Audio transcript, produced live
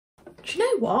Do you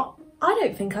know what? I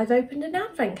don't think I've opened an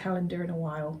advent calendar in a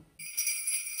while.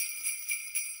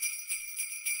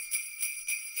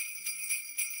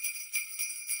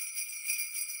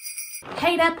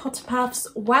 Hey there Potter Puffs,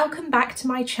 welcome back to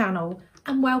my channel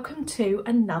and welcome to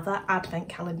another advent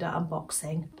calendar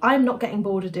unboxing. I'm not getting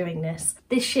bored of doing this.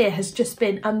 This year has just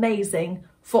been amazing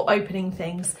for opening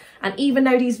things, and even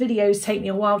though these videos take me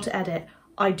a while to edit,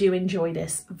 I do enjoy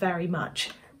this very much.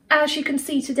 As you can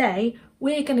see today,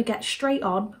 we're going to get straight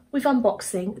on with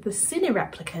unboxing the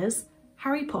CINEREPLICAS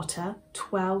Harry Potter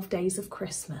 12 Days of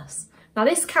Christmas. Now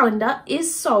this calendar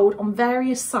is sold on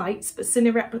various sites, but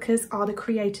CINEREPLICAS are the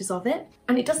creators of it,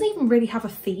 and it doesn't even really have a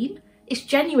theme. It's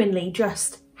genuinely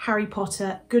just Harry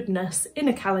Potter goodness in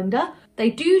a calendar. They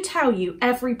do tell you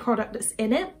every product that's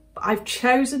in it, but I've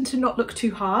chosen to not look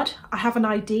too hard. I have an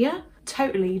idea.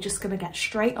 Totally just going to get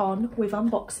straight on with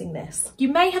unboxing this.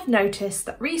 You may have noticed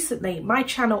that recently my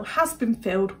channel has been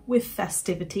filled with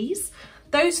festivities.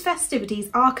 Those festivities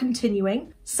are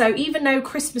continuing, so even though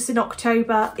Christmas in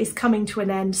October is coming to an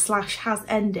end / has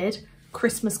ended,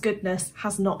 Christmas goodness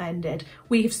has not ended.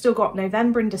 We have still got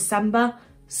November and December.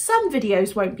 Some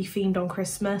videos won't be themed on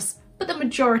Christmas, but the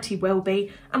majority will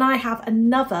be, and I have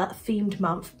another themed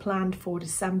month planned for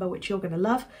December, which you're going to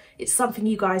love. It's something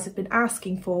you guys have been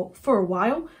asking for a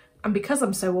while, and because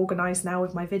I'm so organised now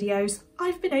with my videos,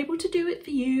 I've been able to do it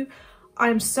for you.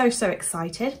 I'm so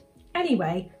excited.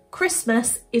 Anyway,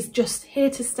 Christmas is just here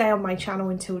to stay on my channel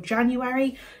until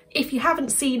January. If you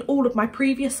haven't seen all of my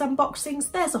previous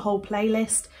unboxings, there's a whole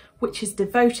playlist which is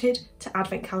devoted to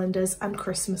advent calendars and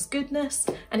Christmas goodness.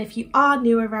 And if you are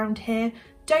new around here,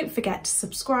 don't forget to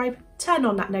subscribe, turn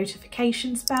on that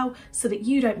notifications bell so that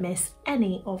you don't miss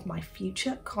any of my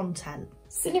future content.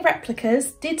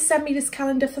 CINEREPLICAS did send me this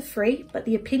calendar for free, but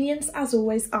the opinions, as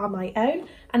always, are my own,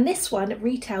 and this one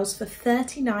retails for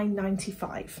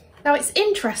 $39.95. Now it's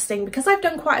interesting because I've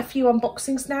done quite a few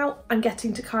unboxings now. I'm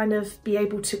getting to kind of be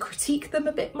able to critique them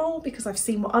a bit more because I've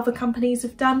seen what other companies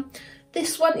have done.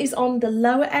 This one is on the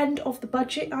lower end of the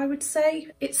budget, I would say.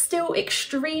 It's still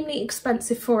extremely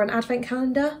expensive for an advent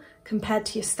calendar compared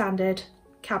to your standard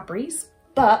Cadbury's,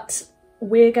 but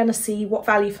we're going to see what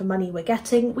value for money we're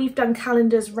getting. We've done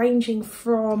calendars ranging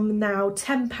from now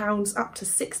 £10 up to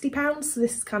 £60, so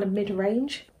this is kind of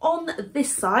mid-range. On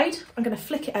this side, I'm going to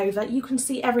flick it over, you can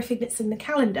see everything that's in the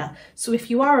calendar. So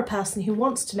if you are a person who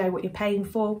wants to know what you're paying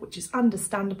for, which is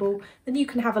understandable, then you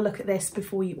can have a look at this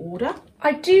before you order.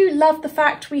 I do love the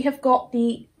fact we have got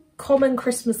the common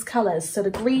Christmas colours, so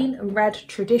the green and red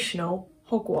traditional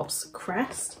Hogwarts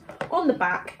crest. On the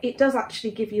back, it does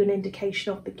actually give you an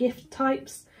indication of the gift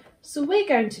types. So we're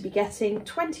going to be getting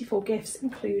 24 gifts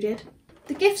included.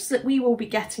 The gifts that we will be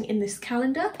getting in this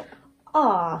calendar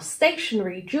are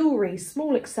stationery, jewellery,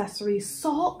 small accessories,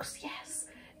 socks, yes,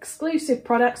 exclusive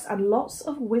products and lots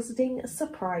of wizarding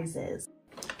surprises.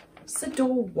 So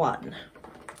door one.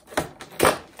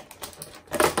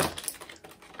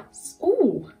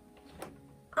 Ooh.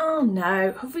 Oh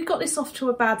no, have we got this off to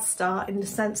a bad start in the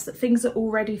sense that things are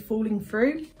already falling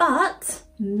through? But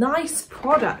nice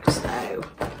product though.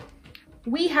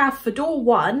 We have for door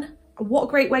one, what a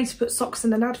great way to put socks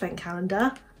in an advent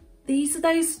calendar. These are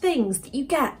those things that you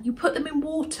get, you put them in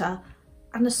water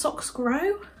and the socks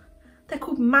grow. They're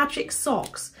called magic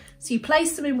socks. So you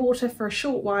place them in water for a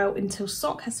short while until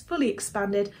sock has fully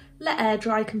expanded, let air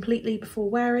dry completely before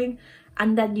wearing,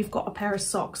 and then you've got a pair of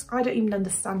socks. I don't even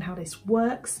understand how this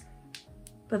works,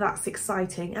 but that's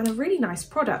exciting and a really nice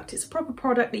product. It's a proper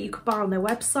product that you could buy on their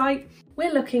website.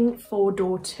 We're looking for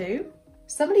door two.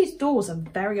 Some of these doors are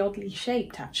very oddly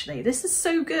shaped actually. This is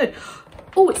so good.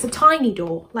 Oh, it's a tiny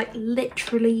door, like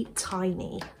literally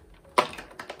tiny.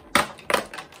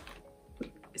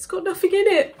 It's got nothing in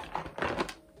it.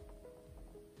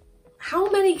 How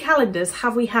many calendars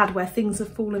have we had where things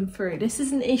have fallen through? This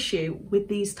is an issue with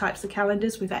these types of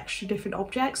calendars with extra different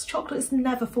objects. Chocolates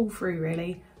never fall through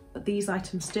really, but these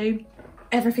items do.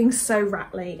 Everything's so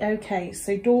rattly. Okay,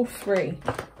 so door three.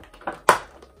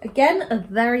 Again, a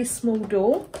very small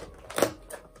door.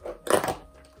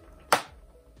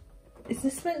 Is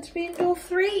this meant to be in door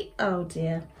three? Oh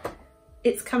dear.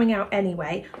 It's coming out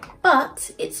anyway,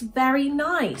 but it's very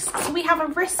nice. So we have a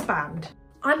wristband.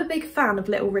 I'm a big fan of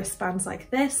little wristbands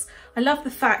like this. I love the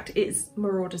fact it's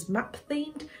Marauders map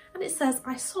themed, and it says,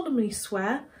 "I solemnly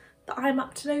swear that I'm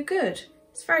up to no good."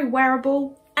 It's very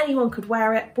wearable. Anyone could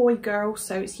wear it, boy, girl,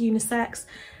 so it's unisex.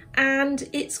 And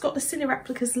it's got the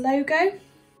CINEREPLICAS logo.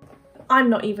 I'm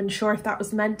not even sure if that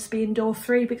was meant to be in door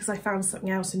three because I found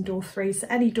something else in door three. So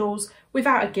any doors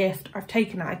without a gift, I've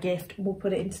taken out a gift and we'll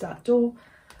put it into that door.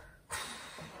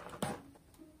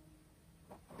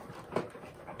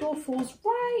 door falls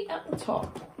right at the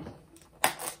top.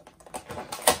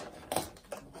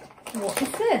 What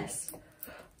is this?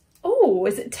 Oh,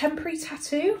 is it temporary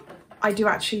tattoo? I do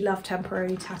actually love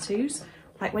temporary tattoos.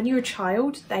 Like when you're a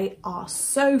child, they are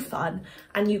so fun,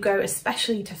 and you go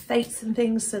especially to fates and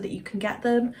things so that you can get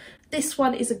them. This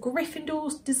one is a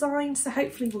Gryffindor design, so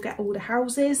hopefully we'll get all the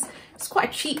houses. It's quite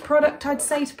a cheap product, I'd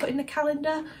say, to put in a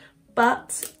calendar,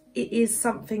 but it is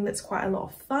something that's quite a lot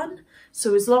of fun.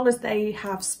 So as long as they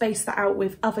have spaced that out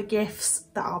with other gifts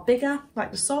that are bigger,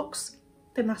 like the socks,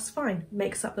 then that's fine,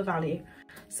 makes up the value.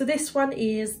 So this one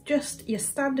is just your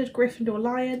standard Gryffindor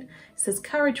lion. It says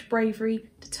courage, bravery,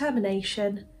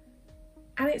 determination,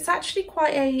 and it's actually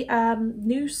quite a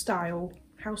new style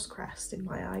house crest in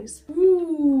my eyes.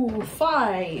 Ooh,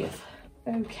 5.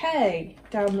 Okay,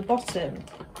 down the bottom.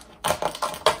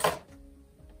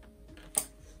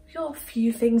 We've got a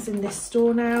few things in this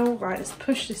store now. Right, let's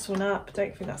push this one up.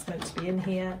 Don't think that's meant to be in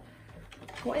here.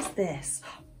 What is this?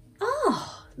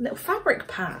 Oh, little fabric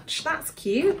patch. That's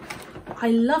cute.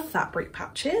 I love fabric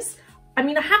patches. I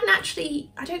mean, I haven't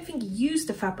actually, I don't think, used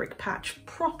a fabric patch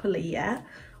properly yet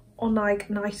on like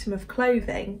an item of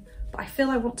clothing, but I feel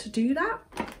I want to do that.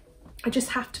 I just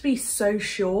have to be so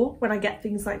sure when I get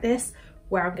things like this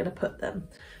where I'm going to put them.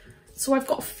 So I've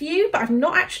got a few, but I've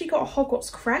not actually got a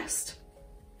Hogwarts crest.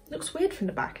 It looks weird from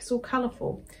the back. It's all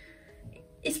colourful.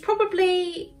 It's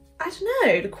probably, I don't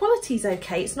know, the quality's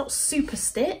okay. It's not super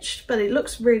stitched, but it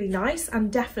looks really nice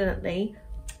and definitely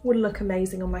would look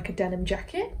amazing on like a denim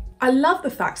jacket. I love the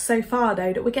fact so far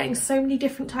though that we're getting so many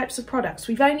different types of products.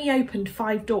 We've only opened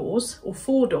 5 doors or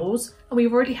 4 doors, and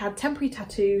we've already had temporary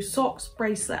tattoos, socks,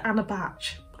 bracelet and a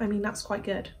batch. I mean, that's quite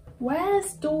good.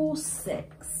 Where's door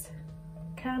 6?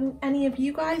 Can any of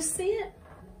you guys see it?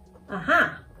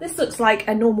 Aha! This looks like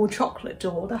a normal chocolate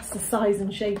door. That's the size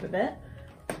and shape of it.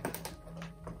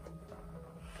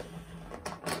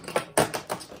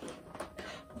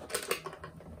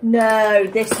 No,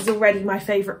 this is already my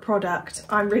favourite product.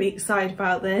 I'm really excited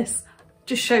about this.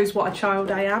 Just shows what a child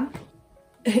I am.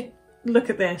 Look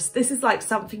at this. This is like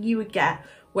something you would get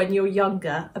when you're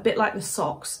younger, a bit like the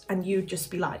socks, and you'd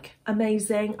just be like,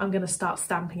 amazing, I'm going to start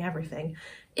stamping everything.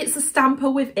 It's a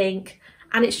stamper with ink,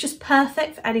 and it's just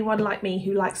perfect for anyone like me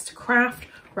who likes to craft,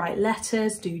 write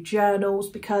letters, do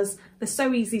journals, because they're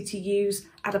so easy to use,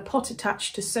 add a potted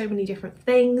touch to so many different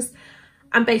things,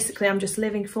 and basically I'm just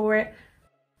living for it.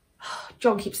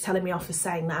 John keeps telling me off for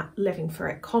saying that, living for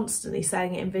it, constantly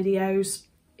saying it in videos.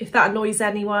 If that annoys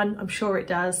anyone, I'm sure it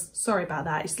does. Sorry about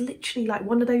that. It's literally like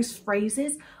one of those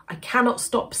phrases I cannot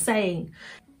stop saying.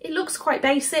 It looks quite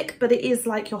basic, but it is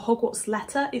like your Hogwarts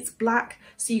letter. It's black,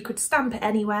 so you could stamp it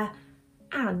anywhere,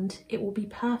 and it will be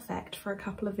perfect for a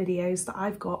couple of videos that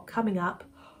I've got coming up.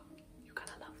 You're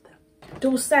gonna love them.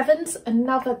 Door 7's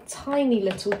another tiny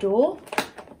little door.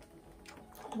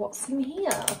 What's in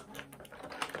here?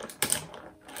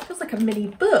 Feels like a mini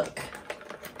book.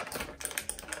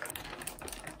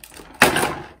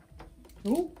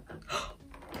 Ooh.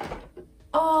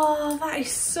 Oh, that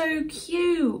is so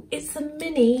cute. It's a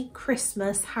mini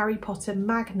Christmas Harry Potter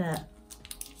magnet.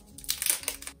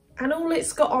 And all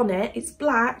it's got on it, it's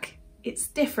black. It's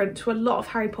different to a lot of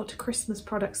Harry Potter Christmas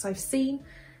products I've seen.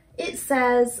 It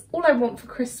says, all I want for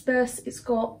Christmas. It's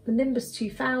got the Nimbus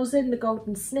 2000, the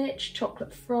Golden Snitch,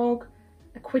 Chocolate Frog,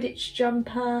 a Quidditch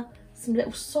jumper, some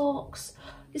little socks.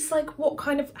 It's like, what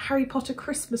kind of Harry Potter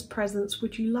Christmas presents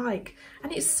would you like?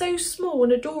 And it's so small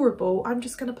and adorable. I'm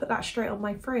just going to put that straight on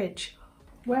my fridge.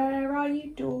 Where are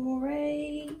you,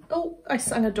 Dory? Oh, I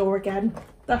sang a door again.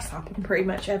 That's happened pretty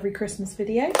much every Christmas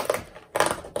video.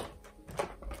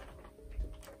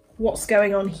 What's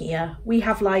going on here? We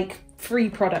have like 3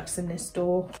 products in this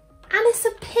door. And it's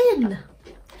a pin.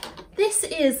 This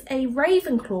is a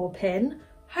Ravenclaw pin.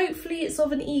 Hopefully it's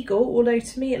of an eagle, although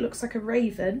to me it looks like a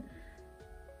raven.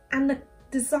 And the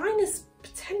design is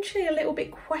potentially a little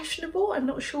bit questionable. I'm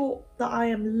not sure that I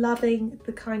am loving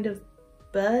the kind of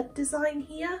bird design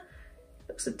here. It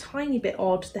looks a tiny bit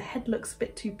odd. The head looks a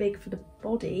bit too big for the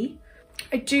body.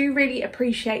 I do really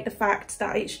appreciate the fact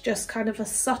that it's just kind of a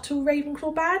subtle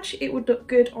Ravenclaw badge. It would look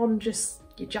good on just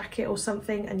your jacket or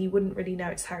something and you wouldn't really know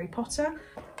it's Harry Potter.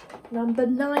 Number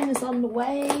 9 is on the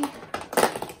way.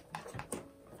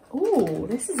 Oh,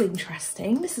 this is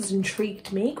interesting. This has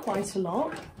intrigued me quite a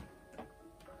lot.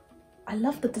 I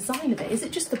love the design of it. Is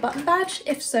it just the button badge?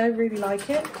 If so, really like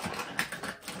it.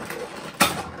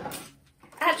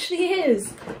 Actually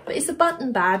is, but it's a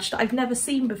button badge that I've never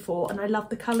seen before and I love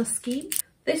the colour scheme.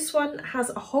 This one has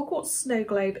a Hogwarts snow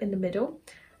globe in the middle,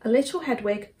 a little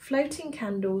headwig, floating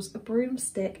candles, a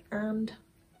broomstick and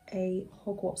a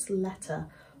Hogwarts letter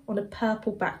on a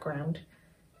purple background.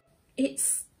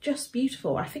 It's just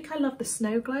beautiful. I think I love the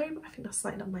snow globe. I think that's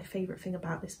like my favourite thing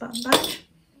about this button badge.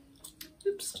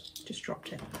 Oops, just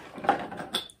dropped it.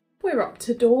 We're up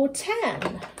to door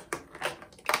 10.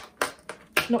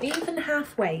 Not even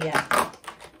halfway yet.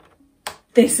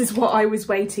 This is what I was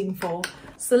waiting for.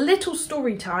 So a little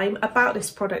story time about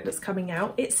this product that's coming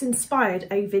out. It's inspired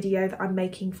a video that I'm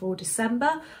making for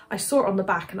December. I saw it on the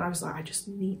back and I was like, I just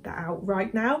need that out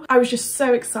right now. I was just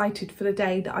so excited for the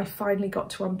day that I finally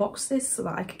got to unbox this so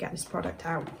that I could get this product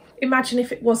out. Imagine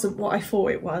if it wasn't what I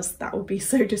thought it was. That would be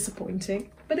so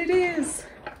disappointing, but it is.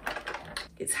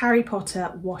 It's Harry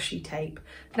Potter washi tape.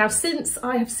 Now, since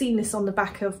I have seen this on the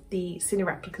back of the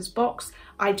CINEREPLICAS box,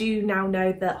 I do now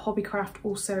know that Hobbycraft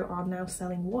also are now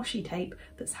selling washi tape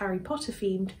that's Harry Potter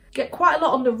themed. Get quite a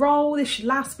lot on the roll, this should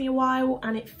last me a while,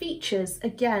 and it features,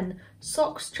 again,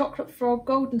 socks, chocolate frog,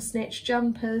 golden snitch,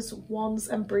 jumpers, wands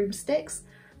and broomsticks.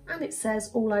 And it says,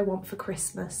 all I want for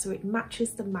Christmas, so it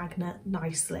matches the magnet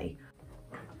nicely.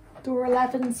 Door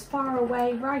 11's far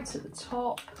away, right at the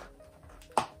top.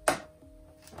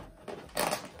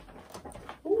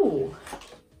 Ooh,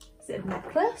 is it a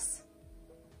necklace?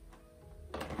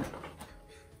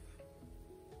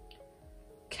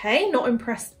 Okay, not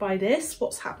impressed by this.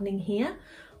 What's happening here?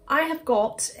 I have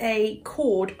got a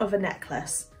cord of a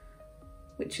necklace,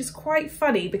 which is quite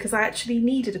funny because I actually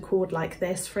needed a cord like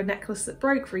this for a necklace that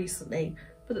broke recently.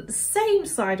 But at the same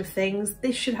side of things,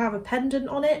 this should have a pendant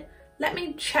on it. Let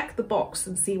me check the box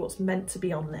and see what's meant to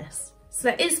be on this. So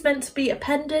there is meant to be a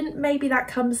pendant. Maybe that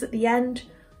comes at the end,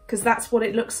 because that's what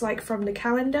it looks like from the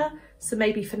calendar. So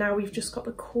maybe for now we've just got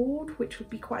the cord, which would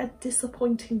be quite a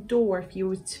disappointing door if you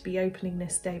were to be opening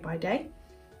this day by day.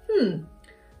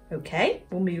 Okay,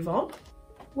 we'll move on.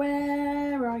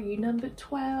 Where are you, number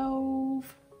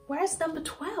 12? Where's number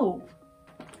 12?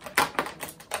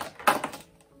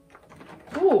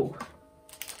 Oh,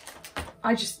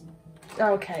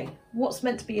 okay, what's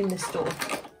meant to be in this door?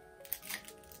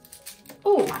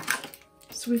 Oh,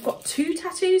 so we've got 2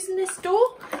 tattoos in this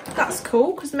door. That's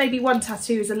cool, because maybe one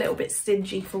tattoo is a little bit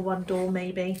stingy for one door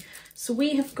maybe. So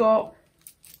we have got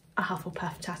a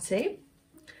Hufflepuff tattoo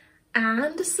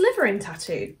and a Slytherin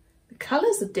tattoo. The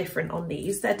colours are different on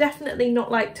these. They're definitely not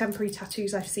like temporary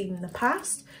tattoos I've seen in the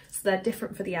past. So they're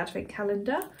different for the advent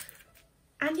calendar.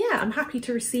 And yeah, I'm happy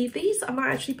to receive these. I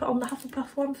might actually put on the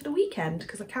Hufflepuff one for the weekend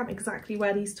because I can't exactly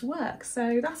wear these to work.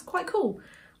 So that's quite cool.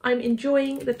 I'm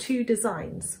enjoying the 2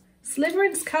 designs.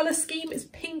 Slytherin's colour scheme is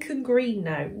pink and green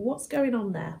now. What's going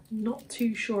on there? Not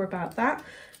too sure about that.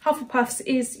 Hufflepuff's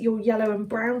is your yellow and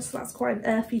brown, so that's quite an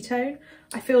earthy tone.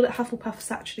 I feel that Hufflepuff's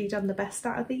actually done the best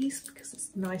out of these because it's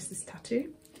the nicest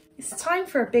tattoo. It's time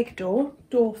for a big door,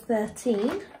 door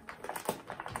 13.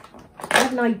 I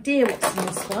have an idea what's in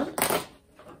this one.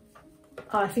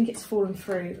 Oh, I think it's fallen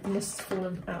through and this has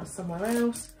fallen out somewhere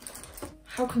else.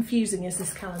 How confusing is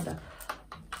this calendar?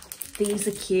 These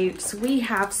are cute. So we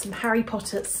have some Harry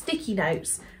Potter sticky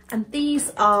notes, and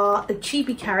these are the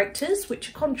chibi characters, which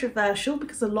are controversial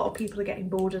because a lot of people are getting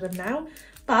bored of them now,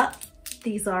 but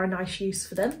these are a nice use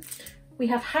for them. We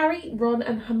have Harry, Ron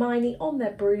and Hermione on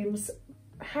their brooms.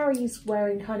 Harry's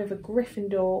wearing kind of a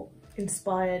Gryffindor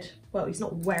inspired, well, he's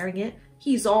not wearing it,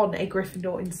 he's on a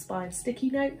Gryffindor inspired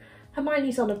sticky note.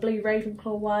 Hermione's on a blue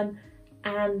Ravenclaw one,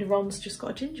 and Ron's just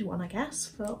got a ginger one, I guess,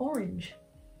 for orange.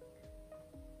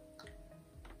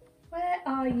 Where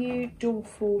are you, door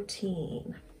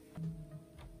 14?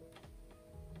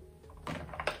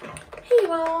 Here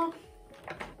you are.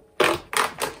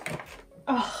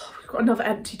 Oh, we've got another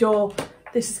empty door.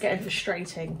 This is getting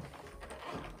frustrating.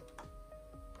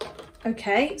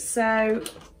 Okay, so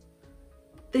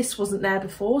this wasn't there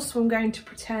before, so I'm going to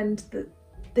pretend that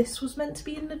this was meant to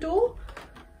be in the door.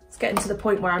 It's getting to the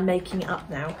point where I'm making it up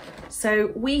now.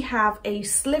 So we have a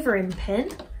Slytherin pin.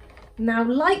 Now,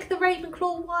 like the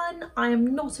Ravenclaw one, I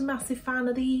am not a massive fan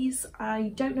of these.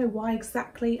 I don't know why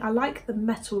exactly. I like the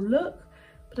metal look,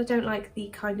 but I don't like the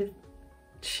kind of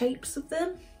shapes of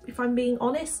them. If I'm being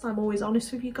honest, I'm always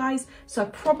honest with you guys. So I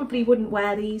probably wouldn't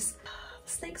wear these. The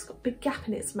snake's got a big gap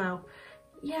in its mouth.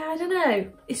 Yeah, I don't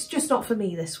know. It's just not for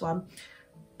me, this one.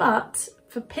 But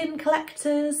for pin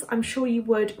collectors, I'm sure you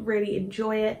would really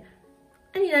enjoy it.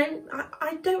 And you know,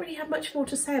 I don't really have much more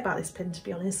to say about this pin, to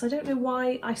be honest. I don't know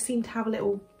why I seem to have a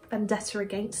little vendetta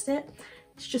against it.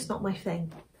 It's just not my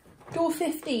thing. Door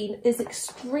 15 is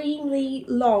extremely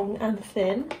long and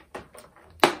thin.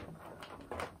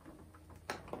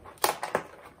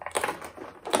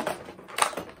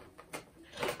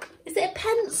 Is it a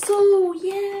pencil?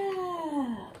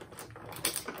 Yeah.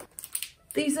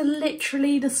 These are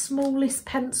literally the smallest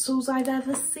pencils I've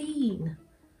ever seen.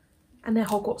 And they're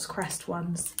Hogwarts Crest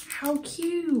ones. How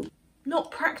cute. Not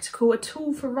practical at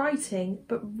all for writing,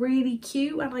 but really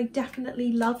cute, and I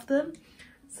definitely love them.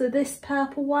 So this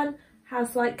purple one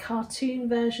has like cartoon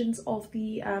versions of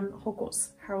the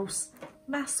Hogwarts house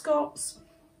mascots.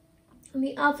 And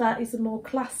the other is a more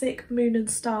classic Moon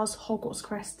and Stars Hogwarts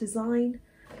crest design.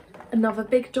 Another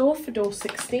big door for door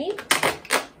 16.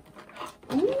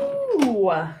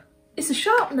 Ooh, it's a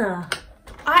sharpener.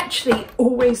 I actually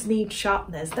always need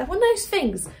sharpeners. They're one of those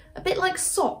things, a bit like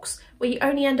socks, where you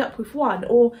only end up with one,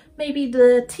 or maybe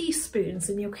the teaspoons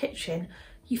in your kitchen.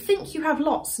 You think you have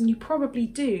lots, and you probably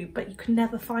do, but you can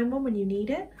never find one when you need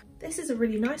it. This is a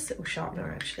really nice little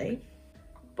sharpener actually.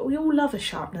 But we all love a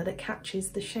sharpener that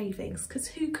catches the shavings, because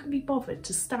who can be bothered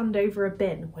to stand over a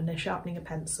bin when they're sharpening a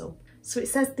pencil? So it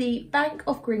says the Bank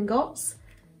of Gringotts.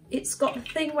 It's got the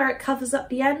thing where it covers up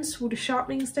the end so all the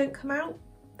sharpenings don't come out.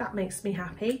 That makes me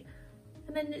happy.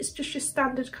 And then it's just your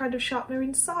standard kind of sharpener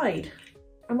inside.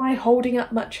 Am I holding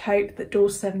up much hope that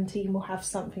door 17 will have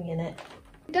something in it?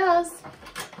 It does.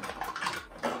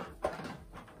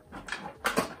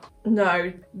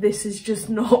 No, this is just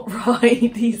not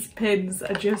right. These pins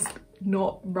are just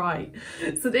not right.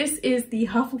 So this is the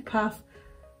Hufflepuff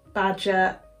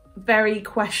Badger, very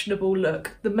questionable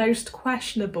look. The most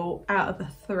questionable out of the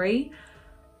three.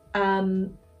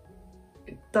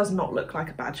 It does not look like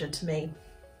a badger to me.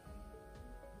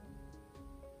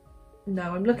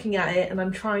 No, I'm looking at it and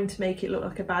I'm trying to make it look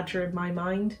like a badger in my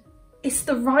mind. It's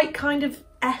the right kind of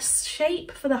S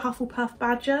shape for the Hufflepuff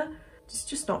Badger. It's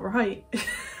just not right.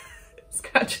 It's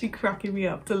actually cracking me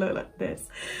up to look like this.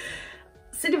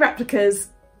 CINEREPLICAS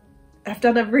have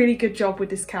done a really good job with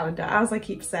this calendar, as I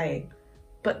keep saying,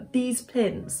 but these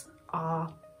pins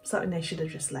are something they should have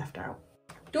just left out.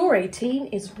 Door 18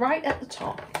 is right at the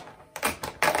top.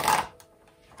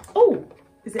 Oh,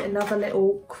 is it another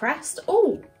little crest?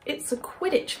 Oh, it's a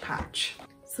Quidditch patch.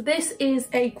 So this is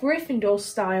a Gryffindor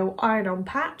style iron-on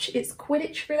patch. It's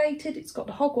Quidditch related. It's got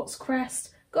the Hogwarts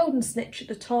crest, golden snitch at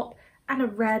the top, and a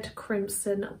red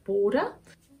crimson border.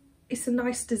 It's a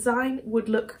nice design, would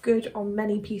look good on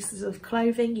many pieces of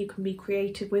clothing. You can be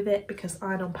creative with it because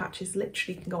iron-on patches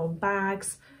literally can go on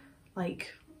bags,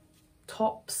 like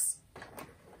tops.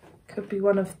 Could be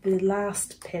one of the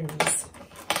last pins.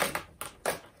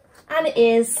 And it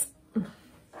is,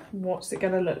 what's it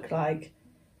gonna look like?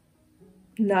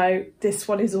 No, this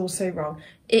one is also wrong.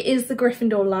 It is the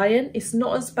Gryffindor lion. It's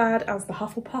not as bad as the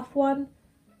Hufflepuff one,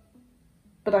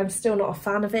 but I'm still not a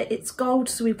fan of it. It's gold,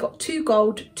 so we've got 2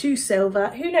 gold, 2 silver.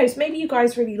 Who knows, maybe you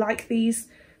guys really like these,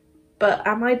 but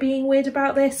am I being weird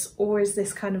about this, or is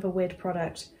this kind of a weird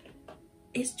product?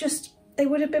 It's just, they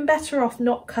would have been better off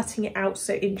not cutting it out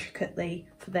so intricately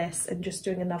for this and just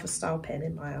doing another style pin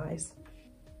in my eyes.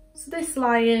 So this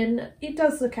lion, it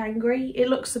does look angry. It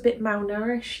looks a bit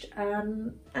malnourished,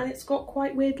 and it's got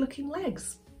quite weird looking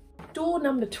legs. Door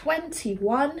number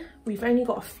 21, we've only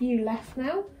got a few left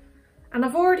now. And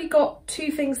I've already got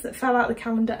 2 things that fell out of the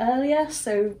calendar earlier,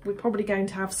 so we're probably going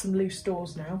to have some loose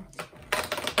doors now.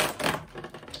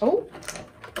 Oh,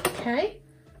 okay.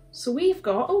 So we've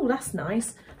got, oh, that's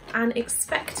nice, an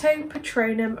Expecto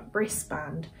Patronum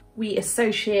wristband. We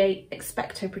associate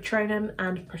Expecto Patronum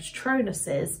and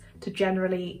Patronuses to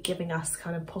generally giving us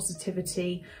kind of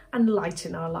positivity and light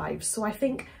in our lives. So I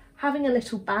think having a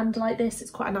little band like this, it's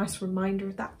quite a nice reminder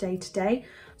of that day to day.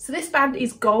 So this band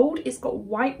is gold, it's got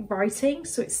white writing,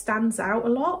 so it stands out a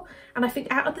lot. And I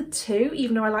think out of the 2,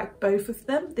 even though I like both of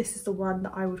them, this is the one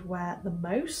that I would wear the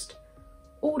most.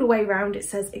 All the way around it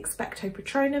says Expecto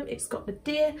Patronum, it's got the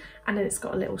deer, and then it's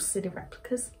got a little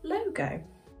CINEREPLICAS logo.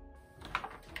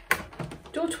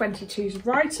 Door 22 is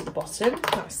right at the bottom,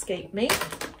 that escaped me.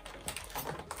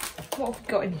 What have we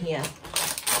got in here?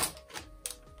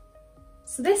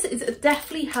 So this is a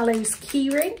Deathly Hallows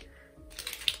keyring.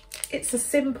 It's a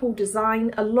simple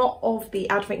design. A lot of the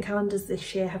advent calendars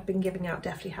this year have been giving out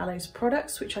Deathly Hallows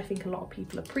products, which I think a lot of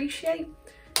people appreciate.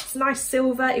 It's nice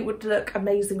silver, it would look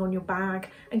amazing on your bag,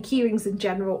 and keyrings in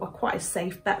general are quite a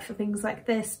safe bet for things like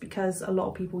this because a lot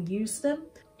of people use them.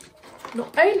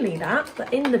 Not only that,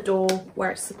 but in the door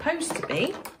where it's supposed to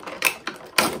be,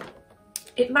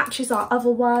 it matches our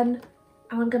other one,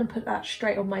 and I'm going to put that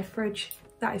straight on my fridge.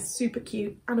 That is super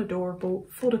cute and adorable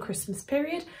for the Christmas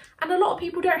period, and a lot of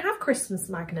people don't have Christmas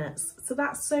magnets, so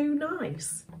that's so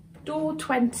nice. Door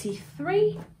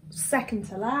 23, second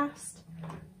to last,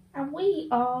 and we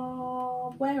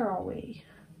are, where are we?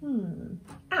 Over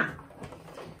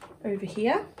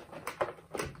here.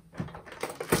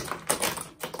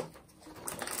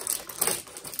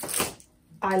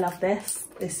 I love this.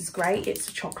 This is great. It's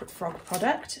a chocolate frog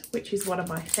product, which is one of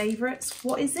my favourites.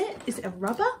 What is it? Is it a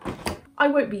rubber? I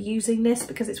won't be using this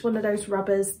because it's one of those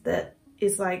rubbers that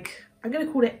is like, I'm going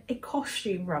to call it a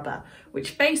costume rubber,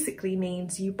 which basically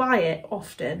means you buy it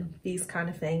often, these kind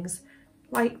of things.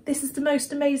 Like, this is the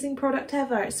most amazing product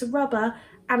ever. It's a rubber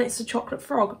and it's a chocolate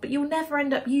frog, but you'll never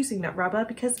end up using that rubber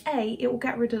because A, it will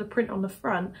get rid of the print on the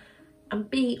front, and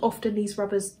B, often these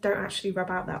rubbers don't actually rub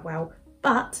out that well.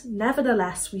 But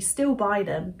nevertheless, we still buy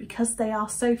them because they are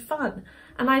so fun.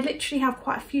 And I literally have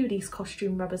quite a few of these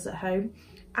costume rubbers at home.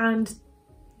 And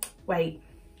wait,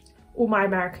 all my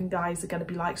American guys are going to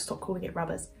be like, stop calling it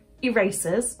rubbers.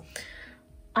 Erasers.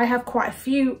 I have quite a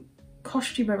few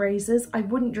costume erasers I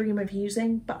wouldn't dream of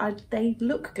using, but they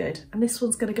look good. And this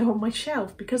one's going to go on my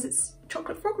shelf because it's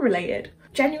chocolate frog related.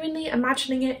 Genuinely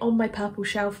imagining it on my purple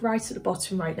shelf right at the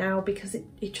bottom right now because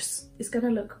it just is going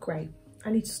to look great. I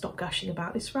need to stop gushing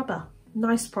about this rubber.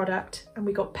 Nice product, and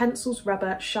we got pencils,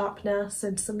 rubber, sharpeners,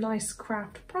 and some nice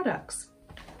craft products.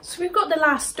 So we've got the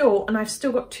last door, and I've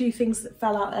still got 2 things that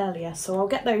fell out earlier, so I'll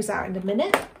get those out in a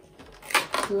minute.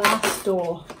 Last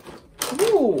door.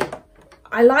 Ooh,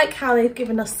 I like how they've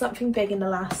given us something big in the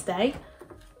last day,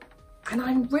 and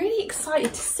I'm really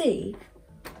excited to see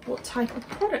what type of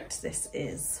product this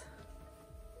is.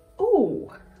 Ooh,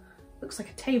 looks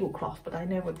like a tablecloth, but I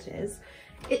know what it is.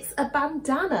 It's a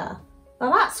bandana.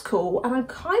 Now that's cool, and I'm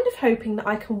kind of hoping that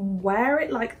I can wear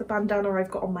it like the bandana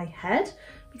I've got on my head,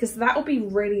 because that will be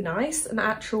really nice, an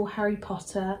actual Harry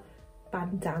Potter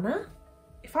bandana.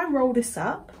 If I roll this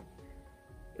up,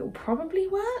 it will probably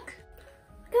work.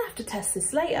 I'm gonna have to test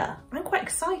this later. I'm quite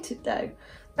excited though.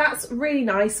 That's really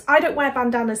nice. I don't wear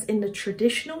bandanas in the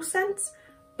traditional sense,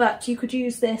 but you could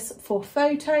use this for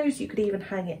photos. You could even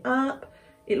hang it up.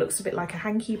 It looks a bit like a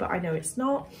hanky, but I know it's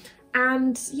not.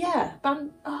 And yeah,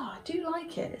 I do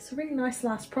like it. It's a really nice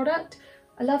last product.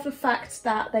 I love the fact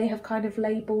that they have kind of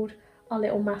labelled our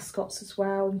little mascots as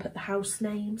well and put the house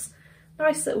names.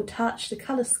 Nice little touch. The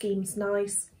colour scheme's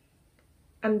nice.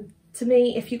 And to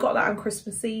me, if you got that on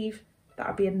Christmas Eve, that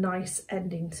would be a nice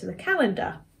ending to the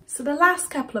calendar. So the last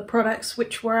couple of products,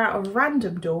 which were out of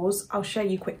random doors, I'll show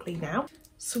you quickly now.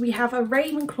 So we have a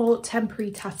Ravenclaw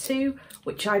temporary tattoo,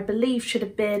 which I believe should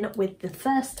have been with the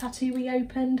first tattoo we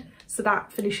opened. So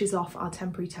that finishes off our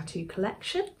temporary tattoo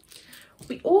collection.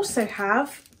 We also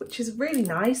have, which is really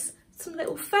nice, some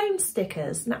little phone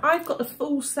stickers. Now I've got the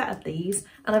full set of these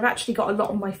and I've actually got a lot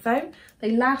on my phone.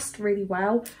 They last really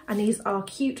well, and these are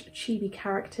cute chibi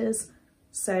characters.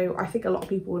 So I think a lot of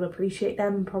people will appreciate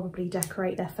them and probably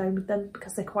decorate their phone with them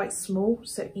because they're quite small,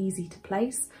 so easy to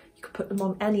place. You could put them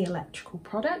on any electrical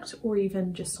product or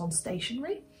even just on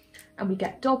stationery. And we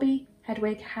get Dobby,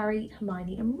 Hedwig, Harry,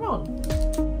 Hermione and Ron.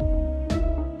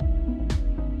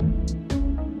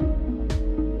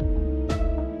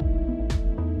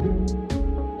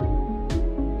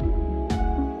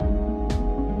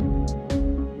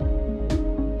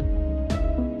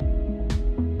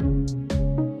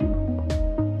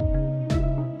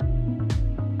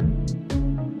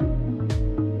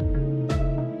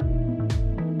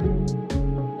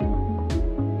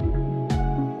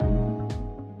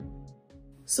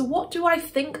 So what do I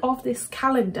think of this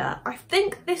calendar? I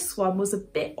think this one was a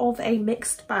bit of a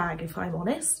mixed bag, if I'm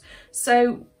honest.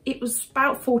 So it was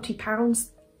about £40.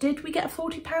 Did we get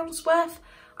 £40 worth?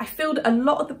 I feel that a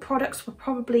lot of the products were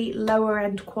probably lower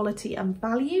end quality and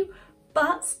value,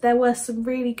 but there were some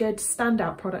really good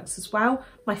standout products as well.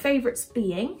 My favourites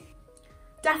being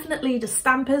definitely the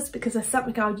stampers, because they're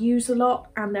something I'll use a lot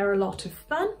and they're a lot of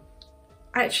fun.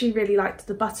 I actually really liked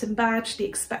the button badge, the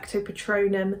Expecto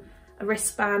Patronum, a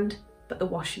wristband, but the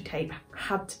washi tape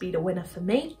had to be the winner for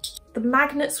me. The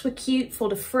magnets were cute for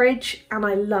the fridge and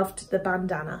I loved the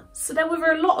bandana. So there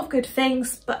were a lot of good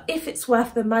things, but if it's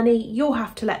worth the money, you'll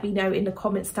have to let me know in the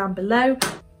comments down below.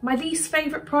 My least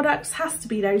favourite products has to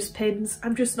be those pins.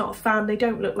 I'm just not a fan. They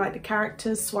don't look like the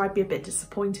characters, so I'd be a bit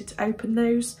disappointed to open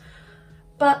those.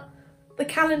 But the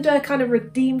calendar kind of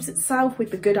redeems itself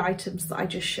with the good items that I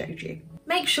just showed you.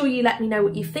 Make sure you let me know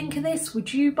what you think of this.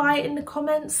 Would you buy it in the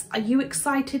comments? Are you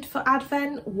excited for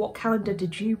Advent? What calendar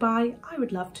did you buy? I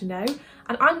would love to know.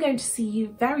 And I'm going to see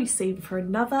you very soon for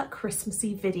another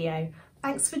Christmassy video.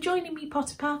 Thanks for joining me,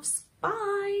 Potter Puffs.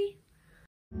 Bye!